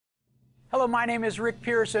Hello, my name is Rick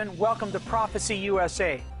Pearson. Welcome to Prophecy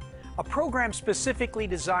USA, a program specifically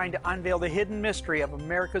designed to unveil the hidden mystery of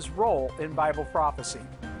America's role in Bible prophecy.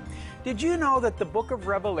 Did you know that the book of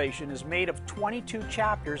Revelation is made of 22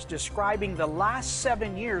 chapters describing the last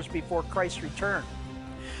 7 years before Christ's return?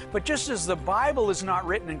 But just as the Bible is not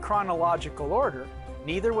written in chronological order,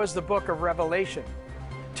 neither was the book of Revelation.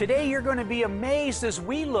 Today you're going to be amazed as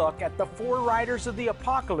we look at the four riders of the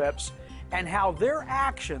apocalypse and how their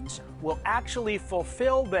actions will actually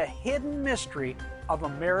fulfill the hidden mystery of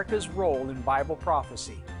America's role in Bible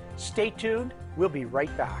prophecy. Stay tuned, we'll be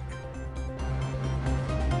right back.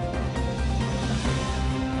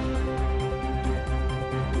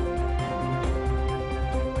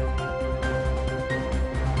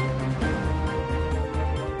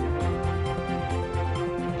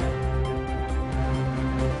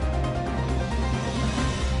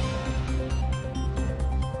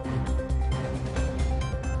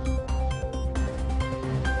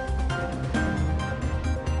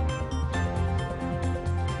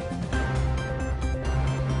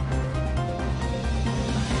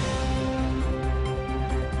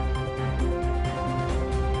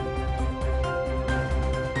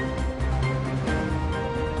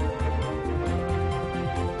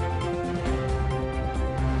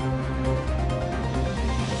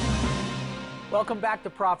 Welcome back to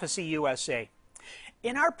Prophecy USA.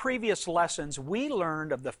 In our previous lessons, we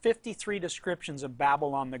learned of the 53 descriptions of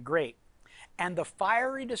Babylon the Great and the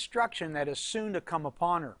fiery destruction that is soon to come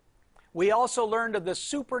upon her. We also learned of the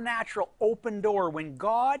supernatural open door when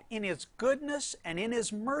God, in His goodness and in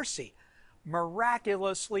His mercy,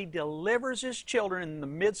 miraculously delivers His children in the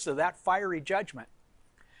midst of that fiery judgment.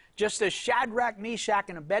 Just as Shadrach, Meshach,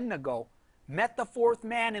 and Abednego met the fourth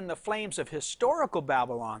man in the flames of historical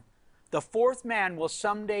Babylon, the fourth man will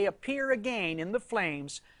someday appear again in the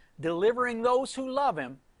flames, delivering those who love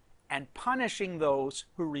Him and punishing those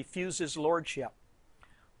who refuse His lordship.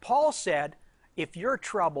 Paul said, if you're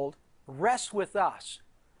troubled, rest with us.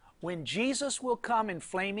 When Jesus will come in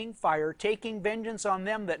flaming fire, taking vengeance on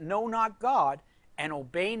them that know not God and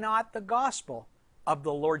obey not the gospel of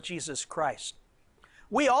the Lord Jesus Christ.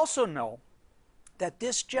 We also know that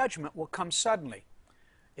this judgment will come suddenly.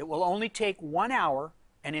 It will only take 1 hour,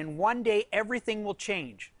 and in one day everything will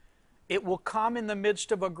change. It will come in the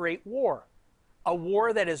midst of a great war, a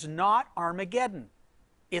war that is not Armageddon.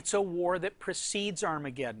 It's a war that precedes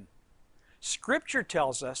Armageddon. Scripture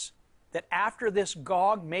tells us that after this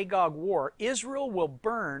Gog-Magog war, Israel will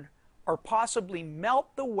burn or possibly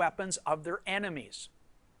melt the weapons of their enemies.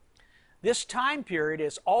 This time period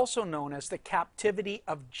is also known as the captivity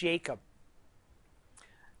of Jacob.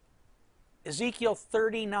 Ezekiel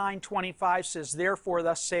 39:25 says, therefore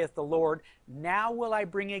thus saith the Lord, now will I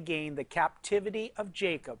bring again the captivity of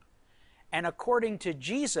Jacob. And according to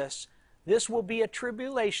Jesus, this will be a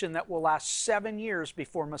tribulation that will last 7 years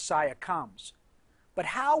before Messiah comes. But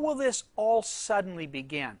how will this all suddenly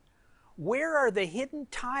begin? Where are the hidden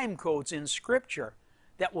time codes in Scripture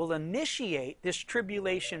that will initiate this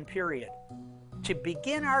tribulation period? To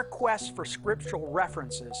begin our quest for scriptural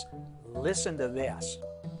references, listen to this.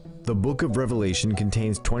 The book of Revelation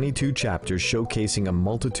contains 22 chapters showcasing a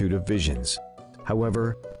multitude of visions.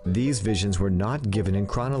 However, these visions were not given in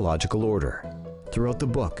chronological order. Throughout the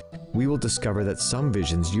book, we will discover that some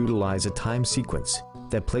visions utilize a time sequence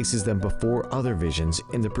that places them before other visions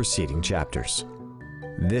in the preceding chapters.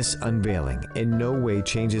 This unveiling in no way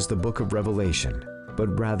changes the book of Revelation,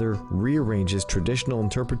 but rather rearranges traditional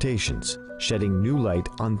interpretations, shedding new light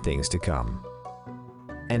on things to come.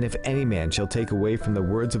 And if any man shall take away from the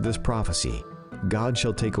words of this prophecy, God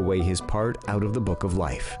shall take away his part out of the book of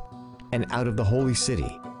life, and out of the holy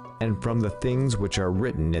city, and from the things which are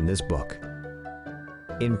written in this book.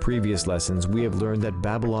 In previous lessons, we have learned that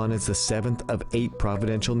Babylon is the seventh of 8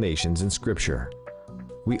 providential nations in Scripture.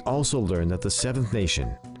 We also learned that the seventh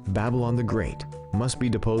nation, Babylon the Great, must be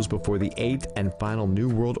deposed before the 8th and final New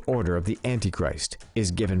World Order of the Antichrist is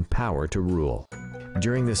given power to rule.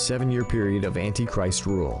 During the 7-year period of Antichrist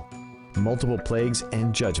rule, multiple plagues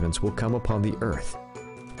and judgments will come upon the earth.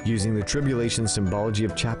 Using the tribulation symbology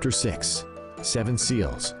of chapter 6, 7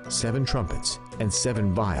 seals, 7 trumpets, and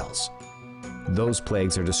 7 vials. Those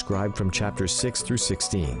plagues are described from chapters 6 through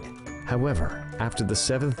 16. However, after the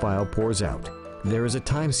 7th vial pours out, there is a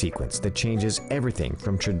time sequence that changes everything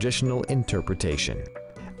from traditional interpretation.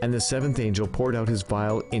 And the 7th angel poured out his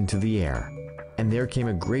vial into the air. And there came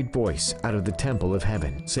a great voice out of the temple of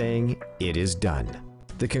heaven, saying, it is done.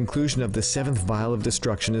 The conclusion of the 7th vial of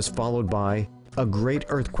destruction is followed by a great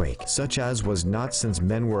earthquake, such as was not since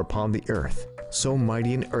men were upon the earth, so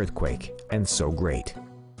mighty an earthquake, and so great.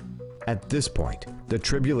 At this point, the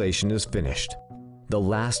tribulation is finished. The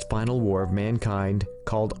last final war of mankind,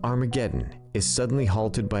 called Armageddon, is suddenly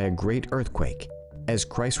halted by a great earthquake as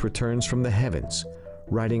Christ returns from the heavens,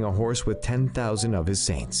 riding a horse with 10,000 of his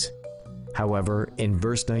saints. However, in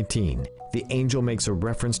verse 19, the angel makes a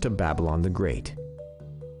reference to Babylon the Great.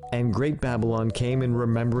 And great Babylon came in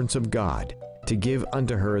remembrance of God, to give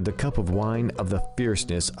unto her the cup of wine of the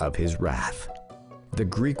fierceness of his wrath. The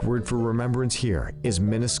Greek word for remembrance here is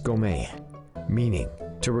mneskomeia, meaning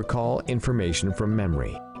to recall information from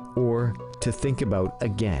memory, or to think about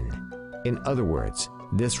again. In other words,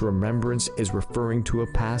 this remembrance is referring to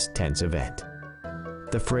a past tense event.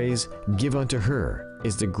 The phrase, give unto her,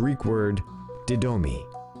 is the Greek word didomi,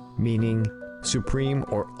 meaning supreme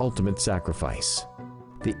or ultimate sacrifice.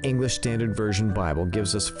 The English Standard Version Bible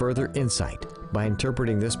gives us further insight by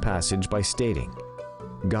interpreting this passage by stating,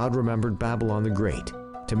 God remembered Babylon the Great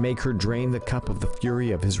to make her drain the cup of the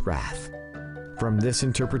fury of his wrath. From this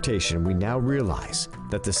interpretation, we now realize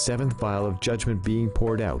that the seventh vial of judgment being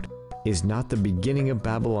poured out is not the beginning of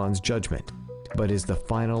Babylon's judgment, but is the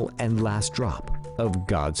final and last drop of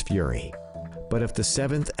God's fury. But if the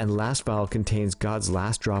seventh and last vial contains God's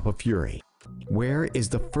last drop of fury, where is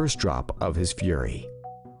the first drop of his fury?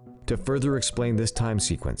 To further explain this time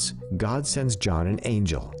sequence, God sends John an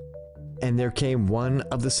angel. And there came one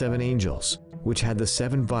of the seven angels, which had the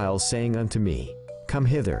seven vials, saying unto me, Come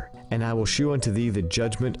hither, and I will shew unto thee the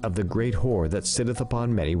judgment of the great whore that sitteth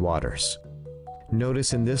upon many waters.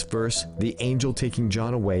 Notice in this verse, the angel taking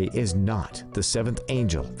John away is not the seventh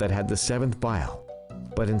angel that had the seventh vial,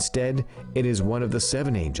 but instead it is one of the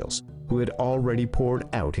seven angels who had already poured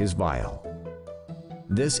out his vial.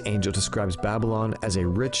 This angel describes Babylon as a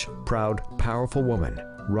rich, proud, powerful woman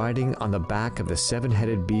riding on the back of the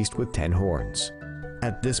seven-headed beast with 10 horns.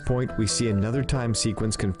 At this point, we see another time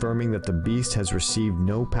sequence confirming that the beast has received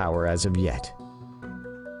no power as of yet.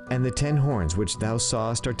 And the 10 horns which thou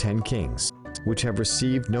sawest are 10 kings, which have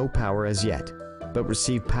received no power as yet, but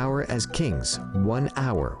receive power as kings 1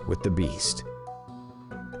 hour with the beast.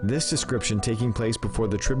 This description taking place before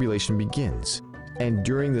the tribulation begins, and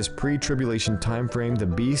during this pre-tribulation time frame, the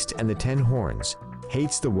beast and the 10 horns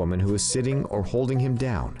hates the woman who is sitting or holding him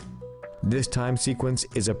down. This time sequence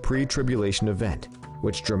is a pre-tribulation event,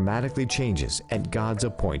 which dramatically changes at God's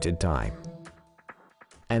appointed time.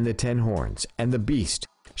 And the 10 horns and the beast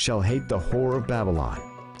shall hate the whore of Babylon,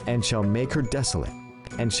 and shall make her desolate,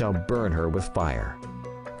 and shall burn her with fire.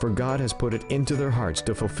 For God has put it into their hearts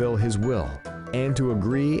to fulfill his will, and to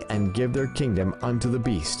agree and give their kingdom unto the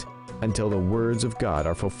beast, until the words of God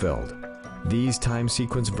are fulfilled. These time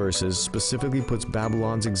sequence verses specifically puts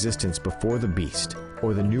Babylon's existence before the beast,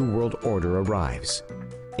 or the New World Order arrives.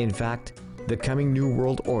 In fact, the coming New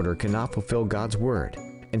World Order cannot fulfill God's word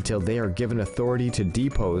until they are given authority to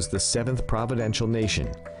depose the seventh providential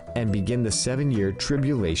nation and begin the 7-year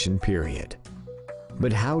tribulation period.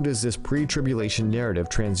 But how does this pre-tribulation narrative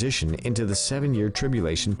transition into the 7-year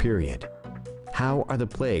tribulation period? How are the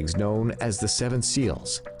plagues known as the 7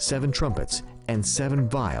 seals, 7 trumpets, and 7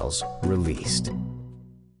 vials released?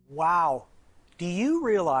 Wow. Do you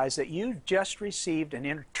realize that you just received an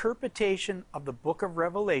interpretation of the book of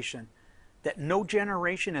Revelation that no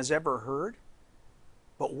generation has ever heard?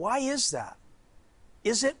 But why is that?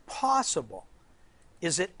 Is it possible?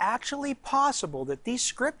 Is it actually possible that these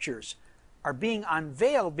scriptures are being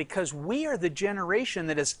unveiled because we are the generation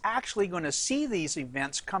that is actually going to see these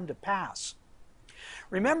events come to pass?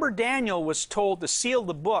 Remember, Daniel was told to seal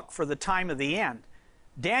the book for the time of the end.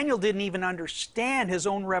 Daniel didn't even understand his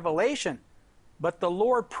own revelation, but the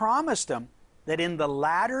Lord promised him that in the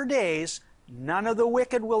latter days none of the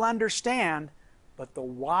wicked will understand, but the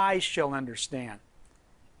wise shall understand.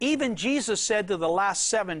 Even Jesus said to the last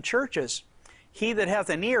 7 churches, He that hath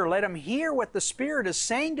an ear, let him hear what the Spirit is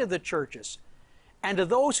saying to the churches. And to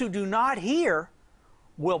those who do not hear,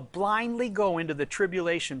 will blindly go into the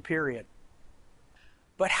tribulation period.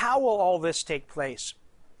 But how will all this take place?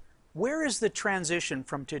 Where is the transition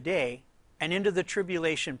from today and into the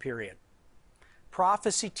tribulation period?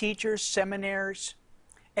 Prophecy teachers, seminaries,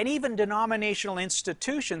 and even denominational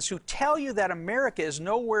institutions who tell you that America is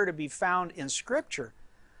nowhere to be found in Scripture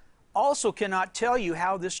also cannot tell you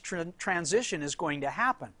how this transition is going to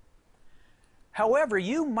happen. However,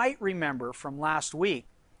 you might remember from last week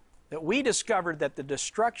that we discovered that the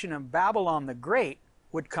destruction of Babylon the Great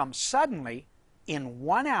would come suddenly in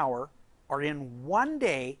 1 hour or in 1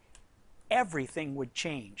 day. Everything would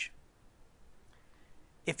change.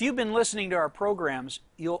 If you've been listening to our programs,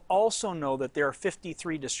 you'll also know that there are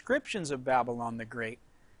 53 descriptions of Babylon the Great,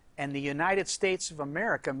 and the United States of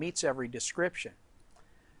America meets every description.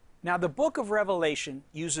 Now, the book of Revelation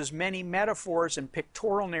uses many metaphors and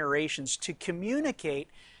pictorial narrations to communicate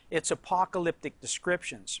its apocalyptic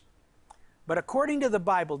descriptions. But according to the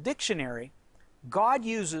Bible Dictionary, God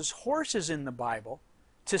uses horses in the Bible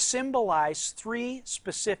to symbolize three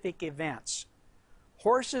specific events.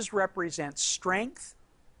 Horses represent strength,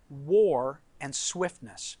 war, and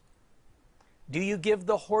swiftness. Do you give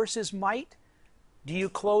the horse his might? Do you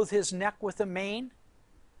clothe his neck with a mane?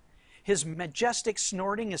 His majestic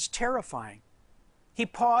snorting is terrifying. He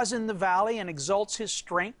paws in the valley and exalts his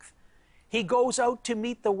strength. He goes out to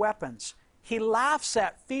meet the weapons. He laughs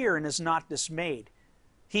at fear and is not dismayed.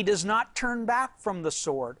 He does not turn back from the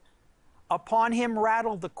sword. Upon him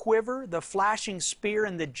rattle the quiver, the flashing spear,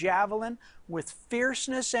 and the javelin. With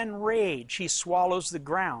fierceness and rage he swallows the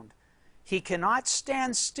ground. He cannot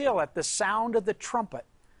stand still at the sound of the trumpet.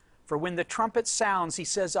 For when the trumpet sounds, he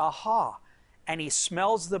says, "Aha!" and he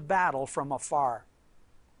smells the battle from afar.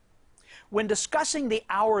 When discussing the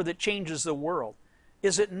hour that changes the world,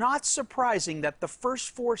 is it not surprising that the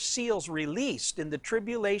first four seals released in the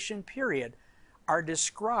tribulation period are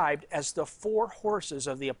described as the four horses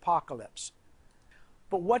of the apocalypse?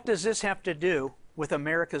 But what does this have to do with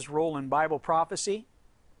America's role in Bible prophecy?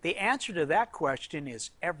 The answer to that question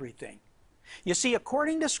is everything. You see,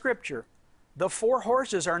 according to Scripture, the four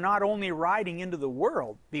horses are not only riding into the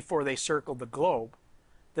world before they circle the globe.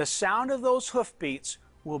 The sound of those hoofbeats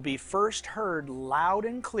will be first heard loud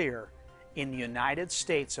and clear in the United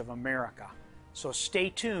States of America. So stay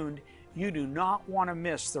tuned. You do not want to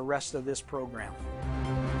miss the rest of this program.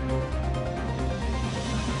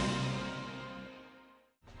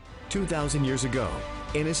 "2,000 years ago,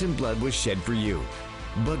 innocent blood was shed for you.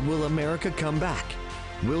 But will America come back?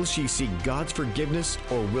 Will she seek God's forgiveness,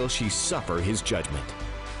 or will she suffer His judgment?"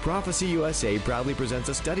 Prophecy USA proudly presents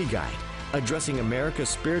a study guide addressing America's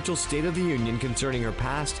spiritual state of the union concerning her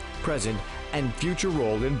past, present, and future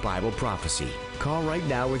role in Bible prophecy. Call right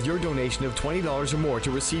now with your donation of $20 or more to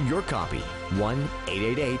receive your copy.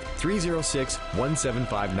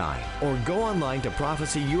 1-888-306-1759. Or go online to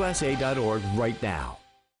prophecyusa.org right now.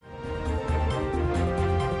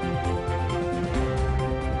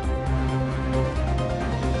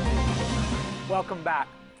 Welcome back.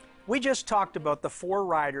 We just talked about the four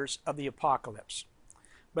riders of the apocalypse.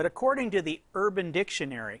 But according to the Urban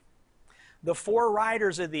Dictionary, the four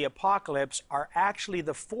riders of the apocalypse are actually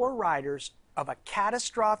the four riders of a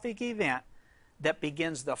catastrophic event that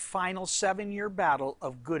begins the final 7-year battle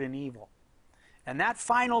of good and evil. And that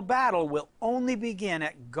final battle will only begin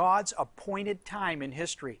at God's appointed time in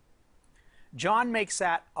history. John makes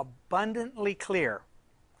that abundantly clear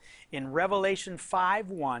in Revelation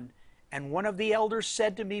 5:1. "And one of the elders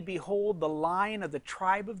said to me, Behold, the Lion of the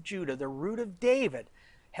tribe of Judah, the root of David,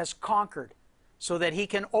 has conquered, so that he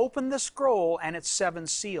can open the scroll and its 7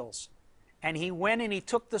 seals. And he went and he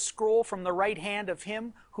took the scroll from the right hand of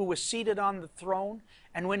him who was seated on the throne.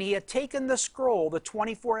 And when he had taken the scroll, the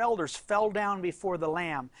 24 elders fell down before the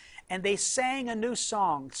Lamb. And they sang a new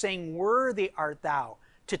song, saying, Worthy art thou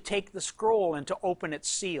to take the scroll and to open its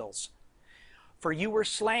seals. For you were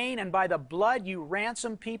slain, and by the blood you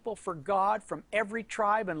ransomed people for God from every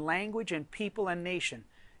tribe and language and people and nation.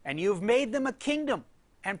 And you have made them a kingdom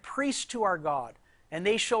and priests to our God, and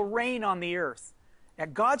they shall reign on the earth."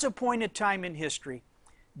 At God's appointed time in history,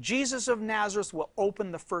 Jesus of Nazareth will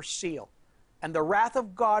open the first seal, and the wrath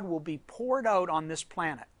of God will be poured out on this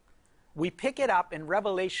planet. We pick it up in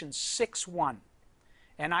Revelation 6:1.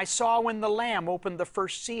 "And I saw when the Lamb opened the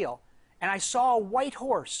first seal, and I saw a white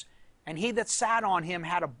horse, and he that sat on him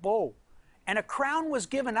had a bow, and a crown was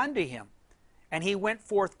given unto him. And he went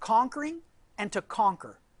forth conquering and to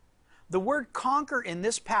conquer." The word conquer in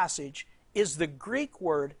this passage is the Greek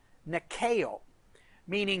word nikao,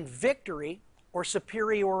 meaning victory or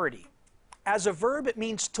superiority. As a verb, it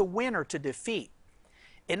means to win or to defeat.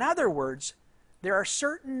 In other words, there are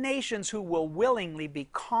certain nations who will willingly be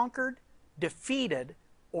conquered, defeated,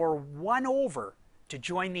 or won over to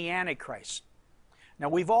join the Antichrist. Now,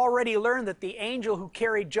 we've already learned that the angel who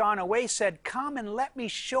carried John away said, "Come and let me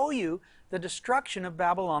show you the destruction of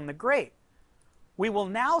Babylon the Great." We will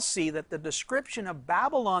now see that the description of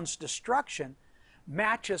Babylon's destruction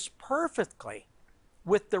matches perfectly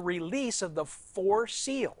with the release of the 4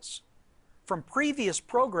 seals. From previous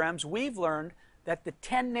programs, we've learned that the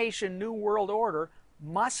 10-nation New World Order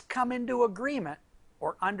must come into agreement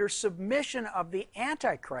or under submission of the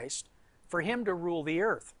Antichrist for him to rule the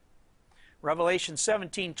earth. Revelation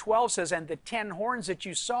 17:12 says, "And the 10 horns that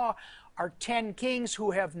you saw are 10 kings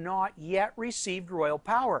who have not yet received royal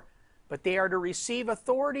power, but they are to receive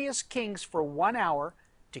authority as kings for 1 hour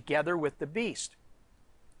together with the beast."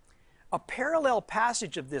 A parallel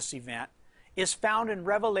passage of this event is found in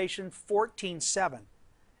Revelation 14:7.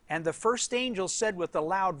 And the first angel said with a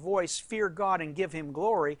loud voice, "Fear God and give him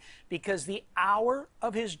glory, because the hour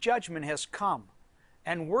of his judgment has come.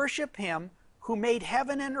 And worship him who made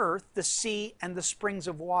heaven and earth, the sea, and the springs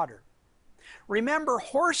of water." Remember,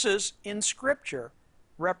 horses in Scripture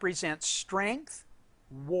represent strength,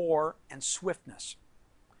 war, and swiftness.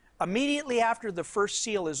 Immediately after the first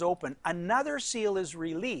seal is opened, another seal is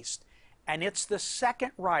released, and it's the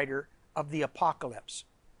second rider of the apocalypse.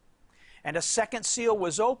 And a second seal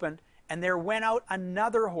was opened, and there went out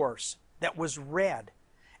another horse that was red,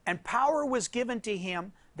 and power was given to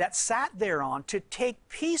him that sat thereon to take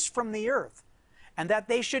peace from the earth, and that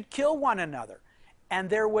they should kill one another. And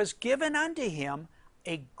there was given unto him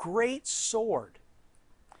a great sword.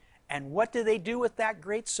 And what do they do with that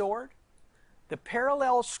great sword? The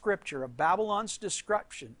parallel scripture of Babylon's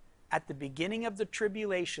destruction at the beginning of the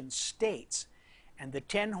tribulation states, "And the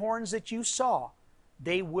 10 horns that you saw,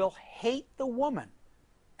 they will hate the woman,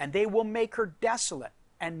 and they will make her desolate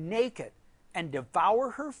and naked, and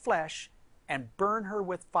devour her flesh, and burn her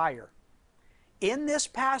with fire." In this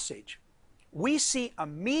passage, we see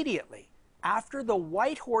immediately after the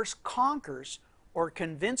white horse conquers or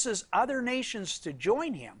convinces other nations to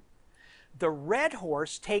join him, the red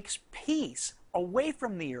horse takes peace away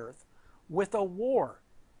from the earth with a war,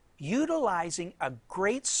 utilizing a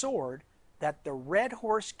great sword that the red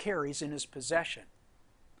horse carries in his possession.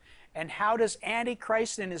 And how does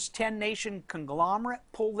Antichrist and his 10-nation conglomerate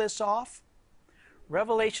pull this off?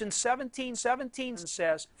 Revelation 17:17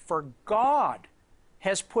 says, "For God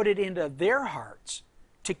has put it into their hearts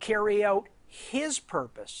to carry out his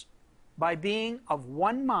purpose by being of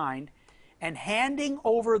one mind and handing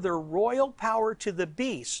over their royal power to the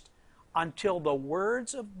beast until the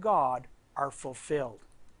words of God are fulfilled."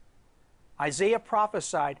 Isaiah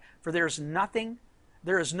prophesied, "For there is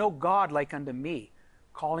no God like unto me,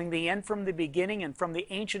 calling the end from the beginning, and from the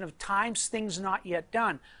ancient of times things not yet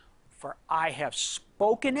done. For I have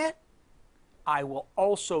spoken it, I will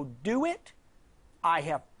also do it, I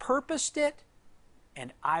have purposed it,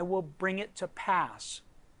 and I will bring it to pass.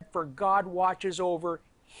 For God watches over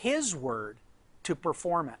his word to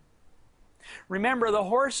perform it." Remember, the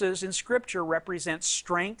horses in Scripture represent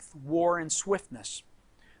strength, war, and swiftness.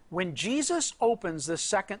 When Jesus opens the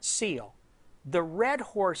second seal, the red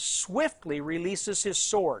horse swiftly releases his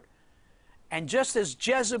sword. And just as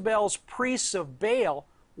Jezebel's priests of Baal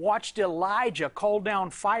watched Elijah call down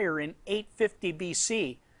fire in 850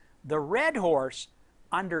 BC, the red horse,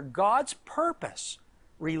 under God's purpose,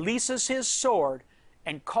 releases his sword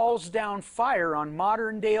and calls down fire on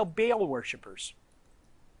modern-day Baal worshippers.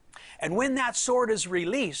 And when that sword is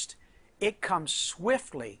released, it comes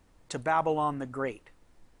swiftly to Babylon the Great.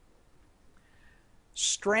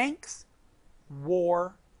 Strength,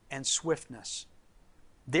 war, and swiftness.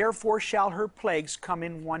 Therefore shall her plagues come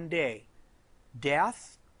in one day,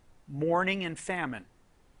 death, mourning, and famine.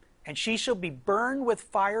 And she shall be burned with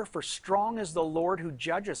fire, for strong is the Lord who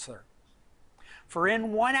judgeth her. For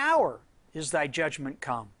in 1 hour is thy judgment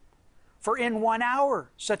come. For in 1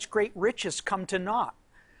 hour such great riches come to naught.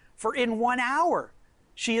 For in 1 hour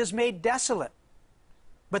she is made desolate.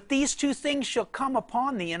 But these 2 things shall come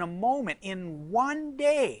upon thee in a moment, in 1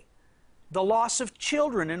 day, the loss of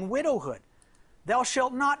children and widowhood. Thou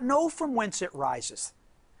shalt not know from whence it riseth,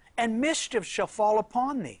 and mischief shall fall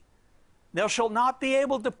upon thee. Thou shalt not be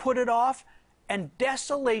able to put it off, and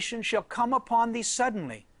desolation shall come upon thee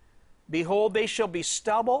suddenly. Behold, they shall be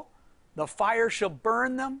stubble, the fire shall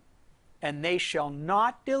burn them, and they shall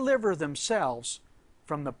not deliver themselves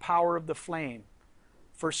from the power of the flame.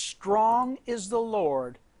 For strong is the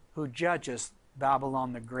Lord who judgeth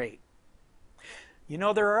Babylon the Great. You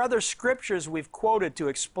know, there are other scriptures we've quoted to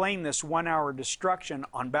explain this 1-hour destruction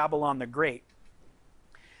on Babylon the Great.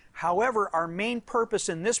 However, our main purpose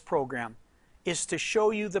in this program is to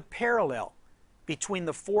show you the parallel between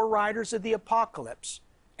the 4 riders of the apocalypse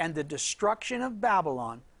and the destruction of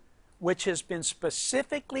Babylon, which has been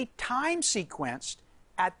specifically time sequenced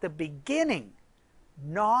at the beginning,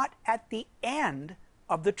 not at the end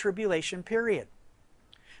of the tribulation period.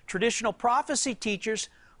 Traditional prophecy teachers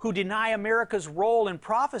who deny America's role in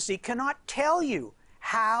prophecy cannot tell you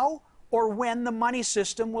how or when the money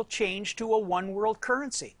system will change to a one-world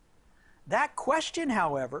currency. That question,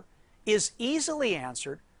 however, is easily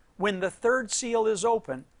answered when the 3rd seal is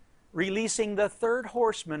open, releasing the 3rd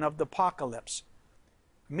horseman of the apocalypse.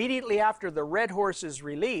 Immediately after the red horse is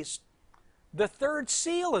released, the 3rd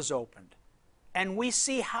seal is opened, and we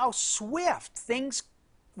see how swift things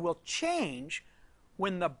will change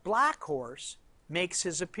when the black horse makes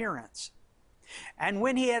his appearance. And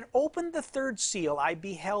when he had opened the third seal, I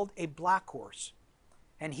beheld a black horse.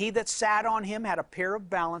 And he that sat on him had a pair of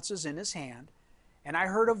balances in his hand. And I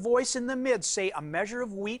heard a voice in the midst say, A measure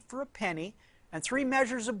of wheat for a penny, and 3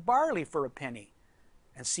 measures of barley for a penny.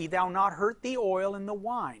 And see thou not hurt the oil and the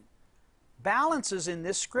wine. Balances in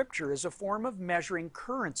this scripture is a form of measuring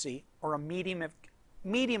currency or a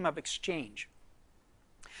medium of exchange.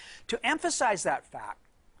 To emphasize that fact,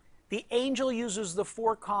 the angel uses the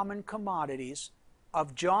 4 common commodities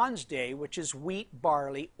of John's day, which is wheat,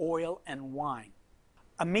 barley, oil, and wine.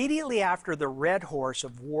 Immediately after the red horse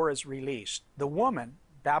of war is released, the woman,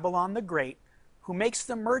 Babylon the Great, who makes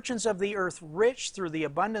the merchants of the earth rich through the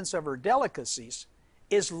abundance of her delicacies,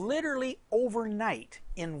 is literally overnight,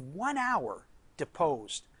 in 1 hour,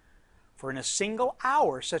 deposed. For in a single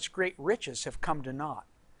hour such great riches have come to naught.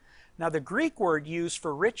 Now the Greek word used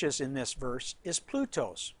for riches in this verse is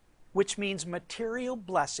plutos, which means material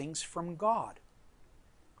blessings from God.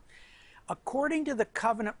 According to the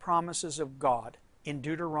covenant promises of God in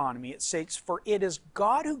Deuteronomy, it says, For it is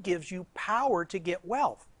God who gives you power to get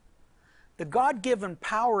wealth. The God-given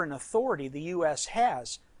power and authority the U.S.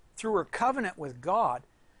 has through her covenant with God,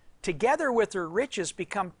 together with her riches,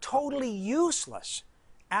 become totally useless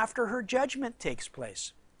after her judgment takes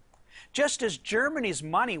place. Just as Germany's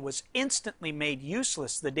money was instantly made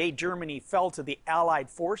useless the day Germany fell to the Allied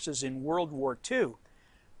forces in World War II,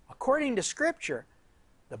 according to Scripture,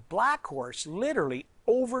 the black horse literally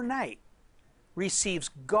overnight receives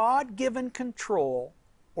God-given control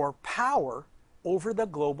or power over the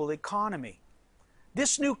global economy.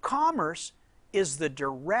 This new commerce is the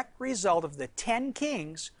direct result of the 10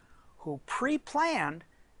 kings who pre-planned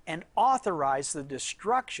and authorized the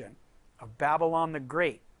destruction of Babylon the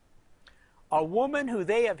Great. A woman who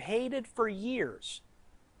they have hated for years,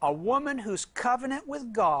 a woman whose covenant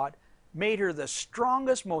with God made her the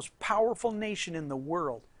strongest, most powerful nation in the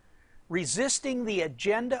world, resisting the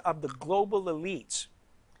agenda of the global elites,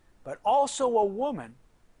 but also a woman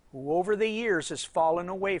who over the years has fallen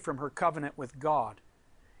away from her covenant with God.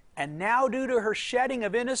 And now, due to her shedding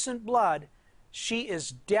of innocent blood, she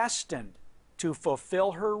is destined to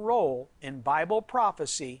fulfill her role in Bible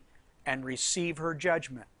prophecy and receive her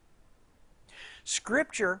judgment.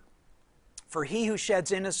 Scripture, for he who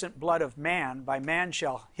sheds innocent blood of man, by man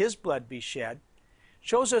shall his blood be shed,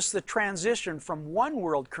 shows us the transition from one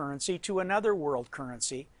world currency to another world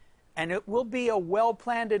currency, and it will be a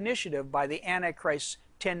well-planned initiative by the Antichrist's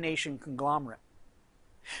 10-nation conglomerate.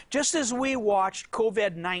 Just as we watched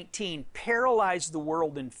COVID-19 paralyze the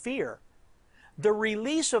world in fear, the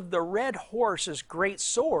release of the red horse's great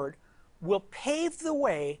sword will pave the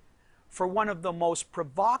way for one of the most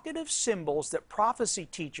provocative symbols that prophecy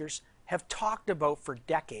teachers have talked about for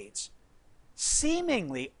decades.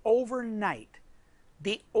 Seemingly overnight,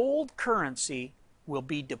 the old currency will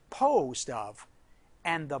be disposed of,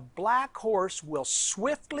 and the black horse will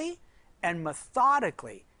swiftly and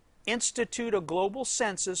methodically institute a global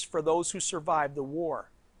census for those who survive the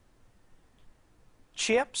war.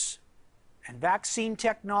 Chips and vaccine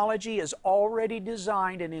technology is already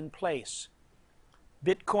designed and in place.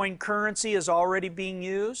 Bitcoin currency is already being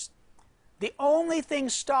used. The only thing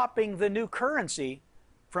stopping the new currency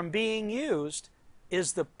from being used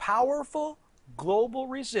is the powerful global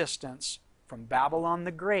resistance from Babylon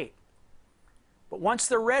the Great. But once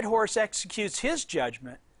the red horse executes his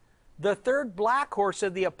judgment, the third black horse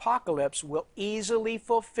of the apocalypse will easily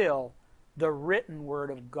fulfill the written word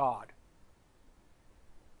of God.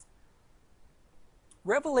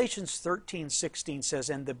 Revelations 13:16 says,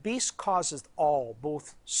 And the beast causeth all,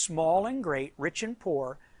 both small and great, rich and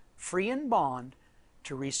poor, free and bond,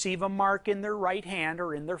 to receive a mark in their right hand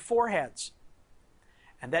or in their foreheads,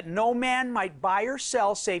 and that no man might buy or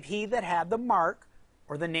sell save he that had the mark,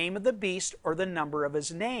 or the name of the beast, or the number of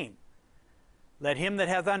his name. Let him that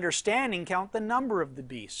hath understanding count the number of the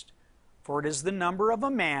beast, for it is the number of a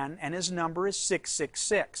man, and his number is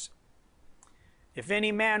 666. If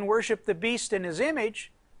any man worship the beast in his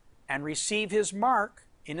image, and receive his mark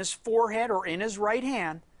in his forehead or in his right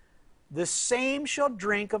hand, the same shall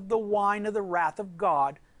drink of the wine of the wrath of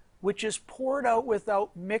God, which is poured out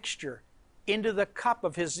without mixture into the cup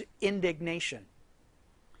of his indignation.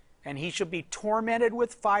 And he shall be tormented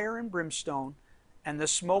with fire and brimstone, and the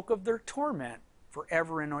smoke of their torment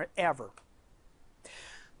forever and ever.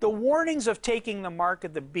 The warnings of taking the mark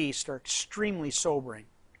of the beast are extremely sobering.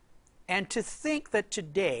 And to think that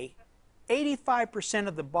today, 85%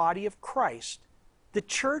 of the body of Christ, the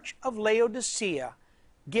Church of Laodicea,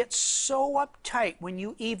 gets so uptight when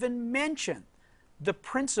you even mention the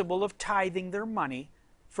principle of tithing their money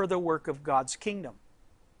for the work of God's kingdom.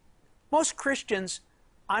 Most Christians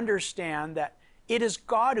understand that It is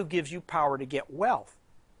God who gives you power to get wealth.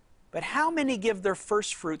 But how many give their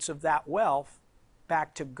first fruits of that wealth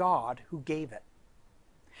back to God who gave it?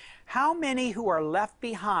 How many who are left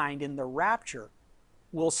behind in the rapture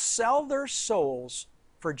will sell their souls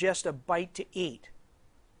for just a bite to eat?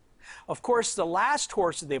 Of course, the last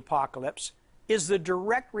horse of the apocalypse is the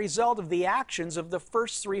direct result of the actions of the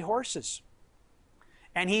first three horses.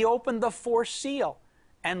 And he opened the fourth seal,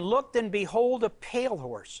 and looked, and behold, a pale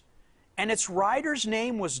horse. And its rider's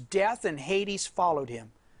name was Death, and Hades followed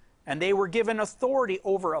him. And they were given authority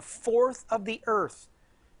over a fourth of the earth,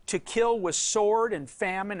 to kill with sword and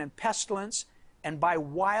famine and pestilence, and by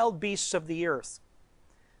wild beasts of the earth.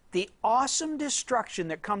 The awesome destruction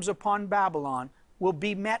that comes upon Babylon will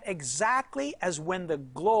be met exactly as when the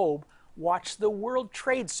globe watched the World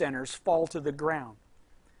Trade Centers fall to the ground.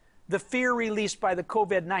 The fear released by the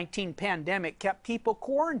COVID-19 pandemic kept people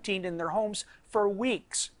quarantined in their homes for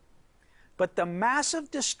weeks. But the massive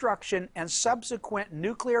destruction and subsequent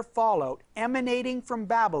nuclear fallout emanating from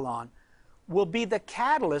Babylon will be the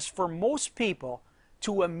catalyst for most people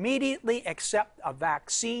to immediately accept a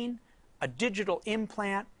vaccine, a digital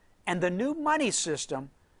implant, and the new money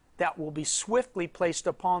system that will be swiftly placed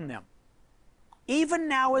upon them. Even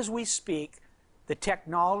now as we speak, the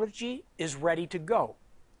technology is ready to go.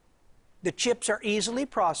 The chips are easily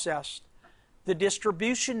processed. The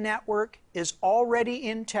distribution network is already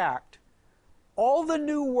intact. All the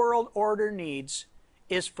New World Order needs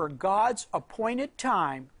is for God's appointed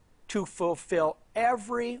time to fulfill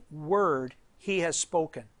every word He has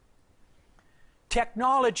spoken.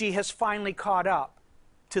 Technology has finally caught up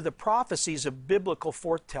to the prophecies of biblical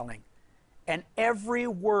foretelling, and every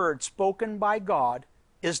word spoken by God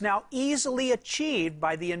is now easily achieved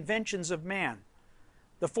by the inventions of man.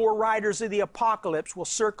 The four riders of the apocalypse will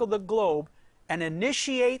circle the globe and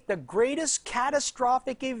initiate the greatest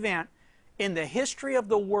catastrophic event in the history of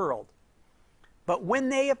the world. But when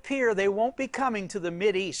they appear, they won't be coming to the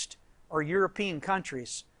Mideast or European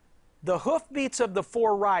countries. The hoofbeats of the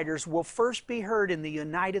four riders will first be heard in the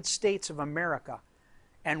United States of America.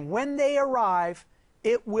 And when they arrive,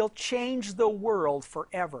 it will change the world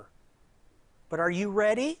forever. But are you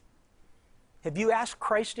ready? Have you asked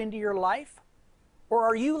Christ into your life? Or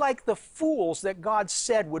are you like the fools that God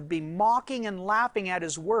said would be mocking and laughing at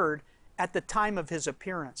His word at the time of His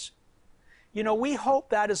appearance? You know, we hope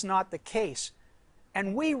that is not the case.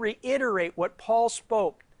 And we reiterate what Paul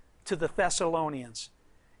spoke to the Thessalonians.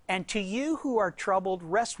 And to you who are troubled,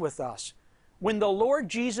 rest with us. When the Lord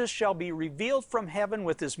Jesus shall be revealed from heaven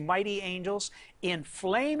with His mighty angels in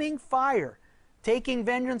flaming fire, taking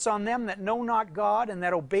vengeance on them that know not God and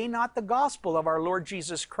that obey not the gospel of our Lord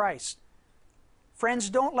Jesus Christ.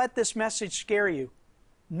 Friends, don't let this message scare you.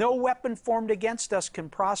 No weapon formed against us can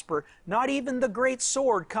prosper, not even the great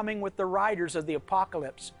sword coming with the riders of the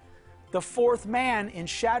apocalypse. The fourth man in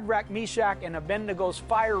Shadrach, Meshach, and Abednego's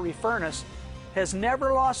fiery furnace has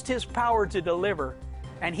never lost his power to deliver,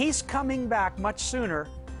 and he's coming back much sooner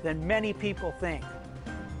than many people think.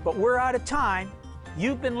 But we're out of time.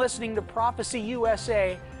 You've been listening to Prophecy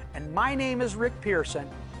USA, and my name is Rick Pearson.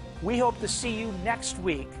 We hope to see you next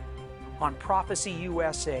week on Prophecy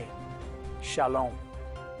USA. Shalom.